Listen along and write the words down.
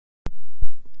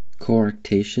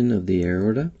Coarctation of the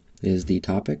aorta is the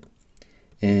topic,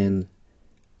 and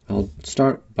I'll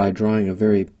start by drawing a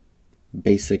very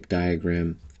basic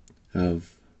diagram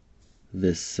of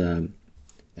this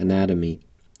anatomy.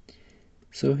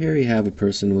 So here you have a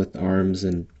person with arms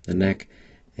and a neck,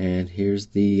 and here's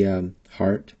the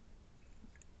heart.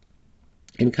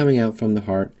 And coming out from the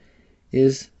heart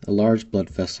is a large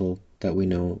blood vessel that we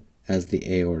know as the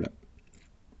aorta.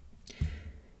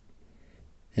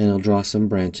 And I'll draw some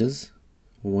branches.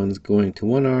 One's going to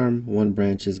one arm, one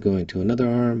branch is going to another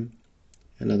arm,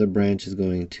 another branch is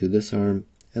going to this arm,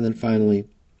 and then finally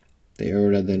the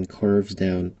aorta then curves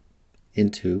down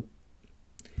into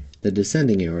the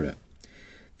descending aorta.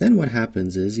 Then what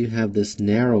happens is you have this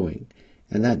narrowing,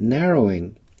 and that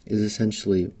narrowing is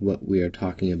essentially what we are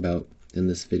talking about in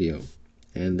this video,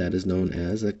 and that is known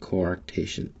as a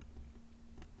coarctation.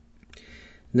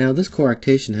 Now this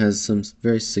coarctation has some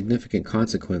very significant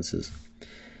consequences.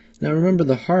 Now remember,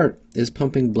 the heart is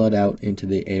pumping blood out into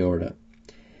the aorta,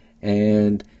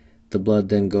 and the blood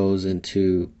then goes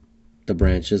into the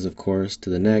branches, of course, to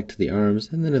the neck, to the arms,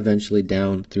 and then eventually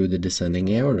down through the descending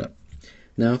aorta.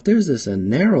 Now if there's this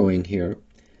narrowing here,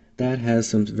 that has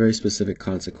some very specific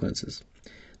consequences.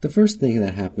 The first thing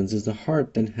that happens is the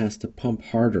heart then has to pump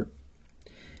harder,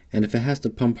 and if it has to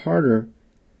pump harder,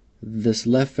 this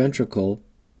left ventricle,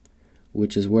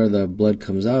 which is where the blood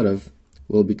comes out of,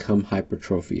 will become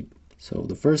hypertrophied. So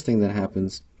the first thing that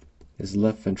happens is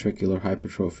left ventricular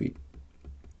hypertrophy.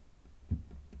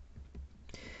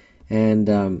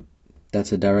 And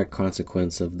that's a direct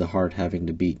consequence of the heart having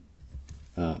to beat,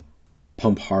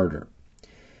 pump harder.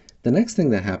 The next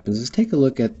thing that happens is take a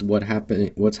look at what's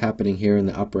happening here in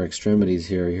the upper extremities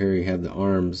here. Here you have the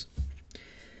arms.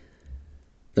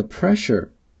 The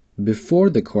pressure before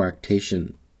the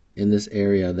coarctation in this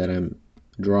area that I'm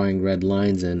drawing red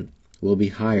lines in will be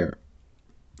higher.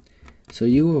 So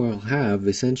you will have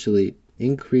essentially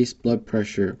increased blood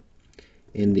pressure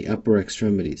in the upper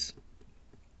extremities.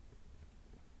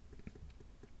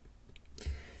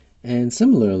 And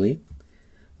similarly,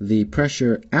 the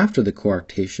pressure after the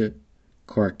coarctation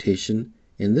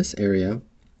in this area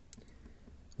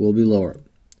will be lower.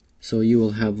 So you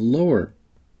will have lower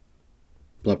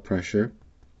blood pressure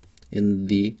in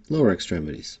the lower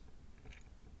extremities.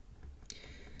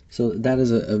 So that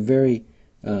is a very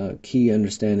key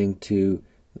understanding to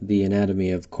the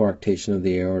anatomy of coarctation of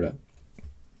the aorta.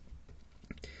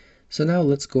 So now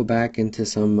let's go back into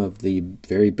some of the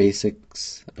very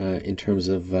basics in terms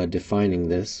of defining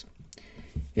this.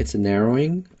 It's a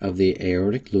narrowing of the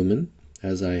aortic lumen,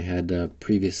 as I had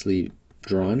previously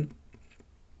drawn,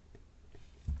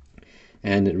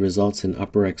 and it results in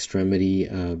upper extremity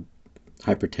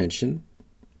hypertension,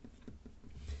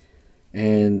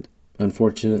 and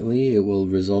unfortunately it will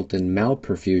result in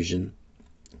malperfusion,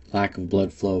 lack of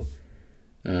blood flow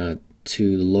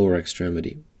to the lower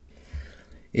extremity.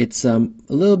 It's a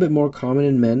little bit more common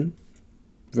in men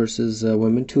versus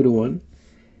women, 2 to 1.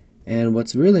 And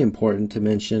what's really important to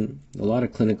mention, a lot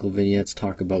of clinical vignettes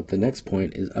talk about the next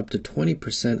point, is up to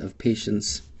 20% of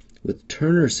patients with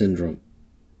Turner syndrome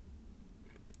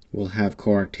will have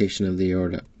coarctation of the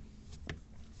aorta.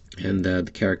 And the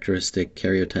characteristic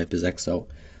karyotype is XO.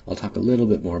 I'll talk a little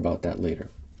bit more about that later.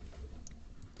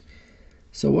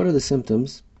 So what are the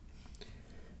symptoms?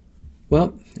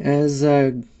 Well, as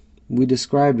we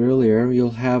described earlier,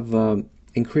 you'll have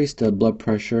increased blood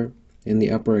pressure in the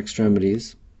upper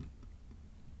extremities,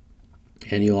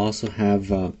 and you'll also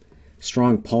have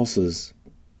strong pulses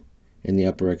in the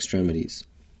upper extremities.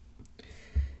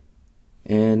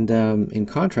 And in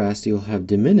contrast, you'll have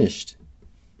diminished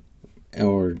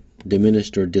or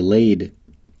delayed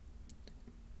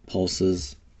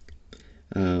pulses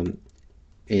in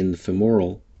the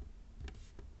femoral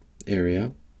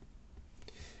area.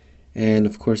 And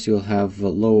of course you'll have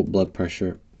low blood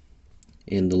pressure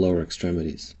in the lower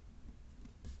extremities.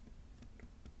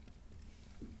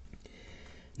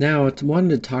 Now I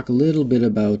wanted to talk a little bit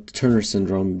about Turner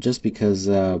syndrome, just because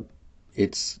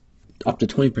it's up to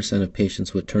 20% of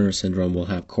patients with Turner syndrome will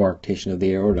have coarctation of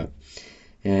the aorta.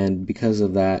 And because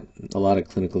of that, a lot of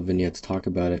clinical vignettes talk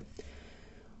about it.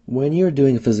 When you're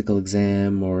doing a physical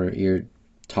exam or you're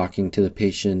talking to the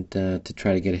patient to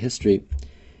try to get a history,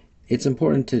 it's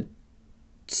important to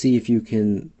see if you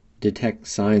can detect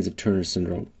signs of Turner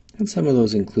syndrome. And some of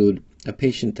those include a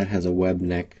patient that has a webbed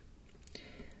neck.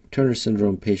 Turner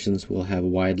syndrome patients will have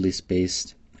widely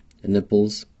spaced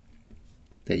nipples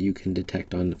that you can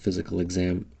detect on the physical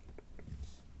exam.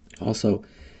 Also,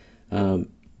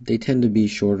 they tend to be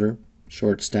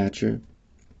short stature.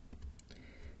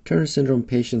 Turner syndrome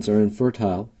patients are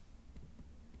infertile,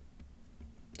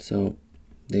 so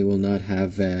They will not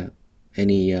have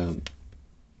any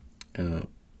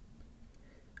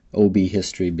OB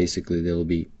history. Basically, they'll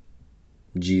be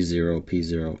G0,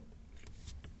 P0.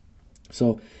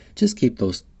 So just keep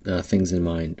those things in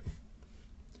mind.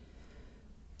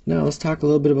 Now let's talk a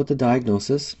little bit about the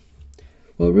diagnosis.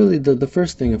 Well, really the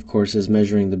first thing, of course, is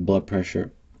measuring the blood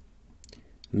pressure.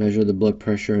 Measure the blood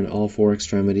pressure in all four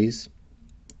extremities,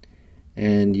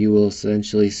 and you will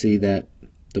essentially see that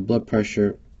the blood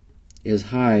pressure is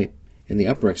high in the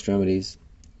upper extremities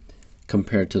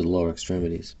compared to the lower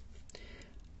extremities.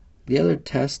 The other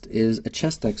test is a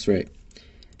chest x-ray.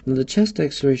 Now, the chest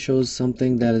x-ray shows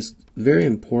something that is very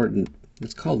important.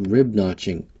 It's called rib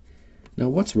notching. Now,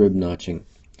 what's rib notching?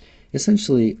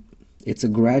 Essentially, it's a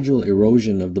gradual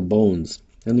erosion of the bones.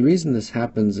 And the reason this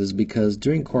happens is because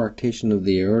during coarctation of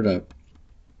the aorta,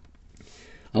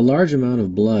 a large amount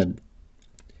of blood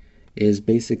is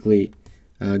basically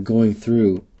going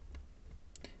through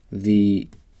the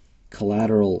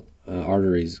collateral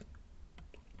arteries,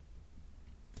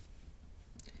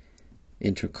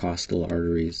 intercostal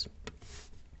arteries.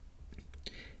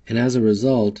 And as a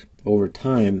result, over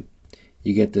time,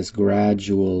 you get this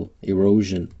gradual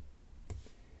erosion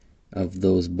of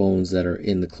those bones that are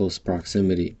in the close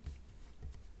proximity.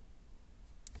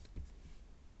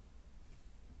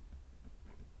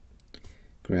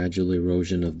 Gradual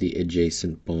erosion of the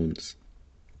adjacent bones.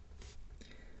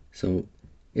 So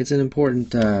it's an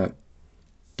important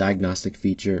diagnostic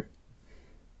feature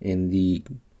in the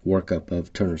workup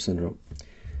of Turner syndrome.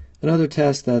 Another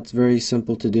test that's very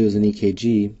simple to do is an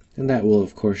EKG, and that will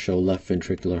of course show left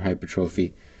ventricular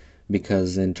hypertrophy,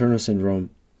 because in Turner syndrome,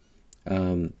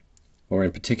 or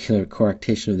in particular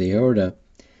coarctation of the aorta,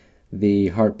 the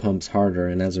heart pumps harder,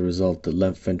 and as a result the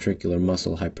left ventricular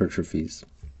muscle hypertrophies.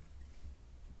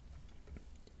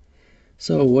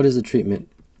 So what is the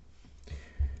treatment?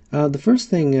 The first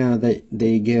thing that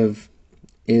they give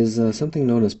is something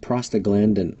known as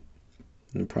prostaglandin,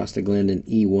 and prostaglandin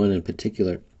E1 in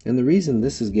particular. And the reason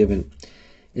this is given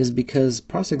is because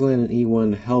prostaglandin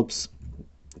E1 helps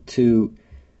to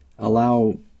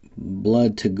allow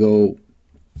blood to go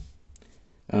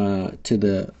to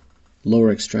the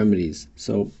lower extremities.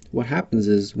 So what happens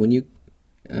is when you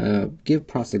give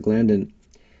prostaglandin,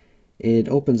 it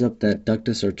opens up that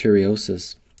ductus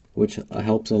arteriosus, which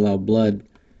helps allow blood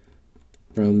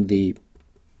from the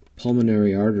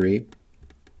pulmonary artery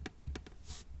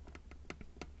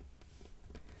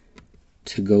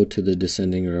to go to the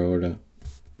descending aorta.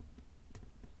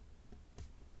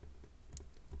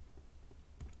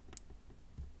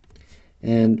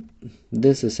 And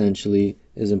this essentially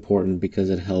is important because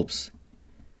it helps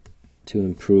to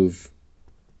improve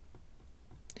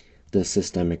the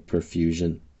systemic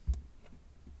perfusion.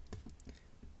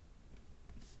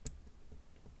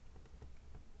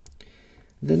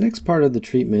 The next part of the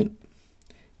treatment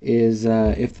is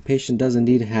if the patient does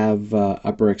indeed have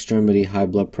upper extremity high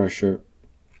blood pressure,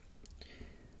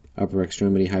 upper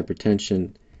extremity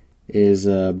hypertension, is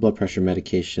a blood pressure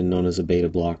medication known as a beta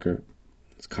blocker.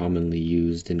 It's commonly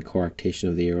used in coarctation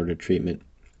of the aorta treatment.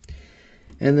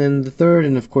 And then the third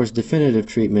and of course definitive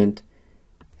treatment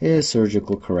is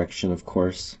surgical correction, of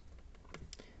course.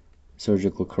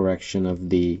 Surgical correction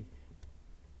of the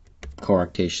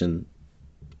coarctation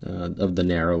of the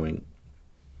narrowing.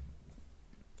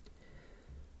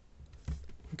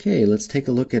 Okay, let's take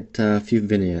a look at a few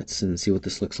vignettes and see what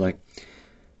this looks like.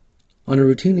 On a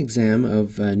routine exam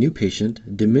of a new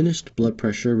patient, diminished blood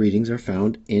pressure readings are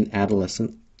found in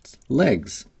adolescent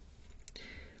legs,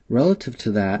 relative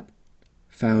to that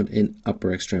found in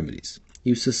upper extremities.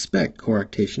 You suspect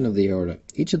coarctation of the aorta.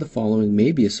 Each of the following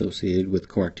may be associated with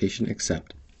coarctation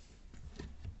except.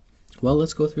 Well,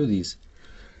 let's go through these.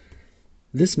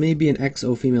 This may be an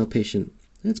XO female patient.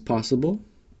 It's possible,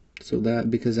 so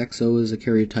that because XO is a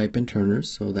karyotype in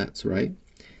Turner's, so that's right.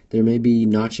 There may be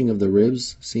notching of the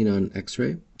ribs seen on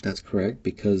X-ray. That's correct,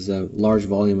 because a large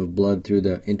volume of blood through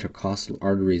the intercostal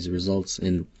arteries results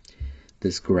in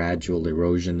this gradual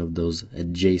erosion of those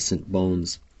adjacent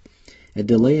bones. A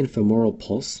delay in femoral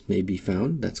pulse may be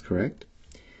found. That's correct.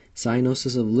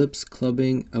 Cyanosis of lips,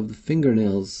 clubbing of the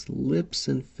fingernails. Lips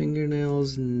and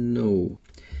fingernails, no.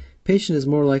 Patient is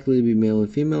more likely to be male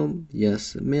and female.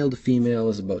 Yes, male to female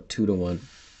is about 2 to 1.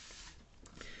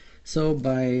 So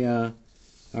by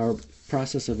our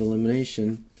process of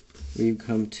elimination, we've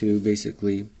come to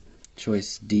basically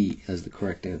choice D as the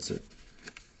correct answer.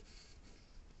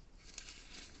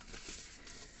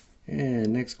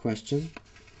 And next question.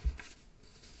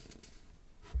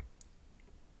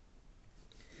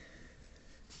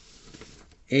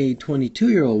 A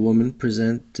 22-year-old woman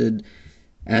presented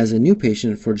As a new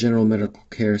patient for general medical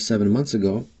care 7 months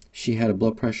ago, she had a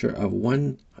blood pressure of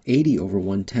 180 over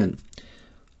 110.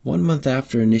 1 month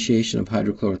after initiation of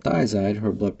hydrochlorothiazide,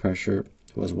 her blood pressure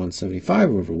was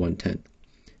 175 over 110.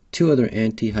 2 other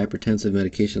antihypertensive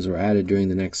medications were added during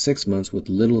the next 6 months with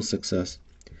little success.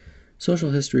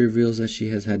 Social history reveals that she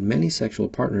has had many sexual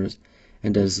partners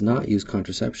and does not use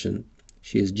contraception.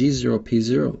 She is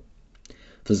G0P0.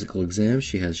 Physical exam,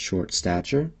 she has short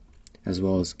stature, as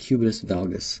well as cubitus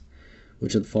valgus.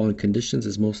 Which of the following conditions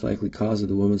is most likely cause of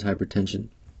the woman's hypertension?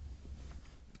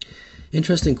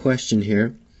 Interesting question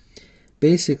here.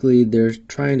 Basically, they're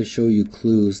trying to show you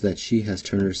clues that she has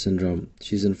Turner syndrome.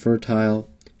 She's infertile,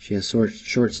 she has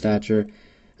short stature.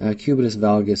 Cubitus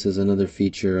valgus is another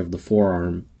feature of the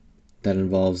forearm that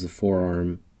involves the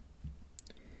forearm.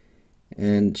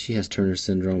 And she has Turner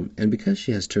syndrome. And because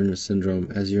she has Turner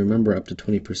syndrome, as you remember, up to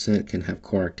 20% can have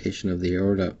coarctation of the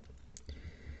aorta.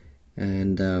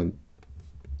 And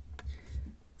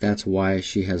that's why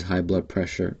she has high blood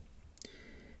pressure.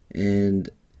 And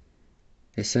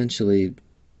essentially,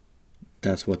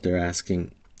 that's what they're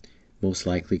asking, most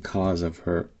likely cause of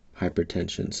her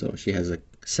hypertension. So she has a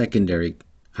secondary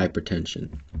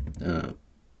hypertension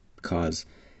cause,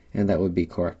 and that would be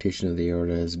coarctation of the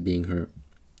aorta as being her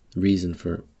reason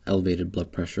for elevated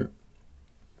blood pressure.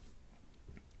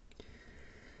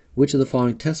 Which of the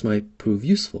following tests might prove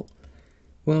useful?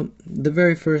 Well, the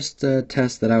very first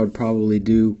test that I would probably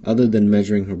do, other than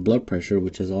measuring her blood pressure,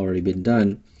 which has already been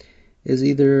done, is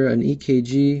either an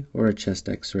EKG or a chest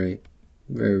x-ray.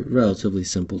 Very relatively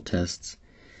simple tests.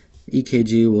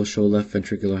 EKG will show left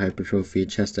ventricular hypertrophy.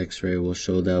 Chest x-ray will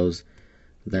show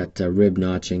that rib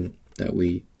notching that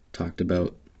we talked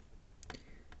about.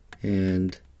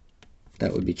 And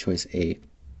that would be choice A.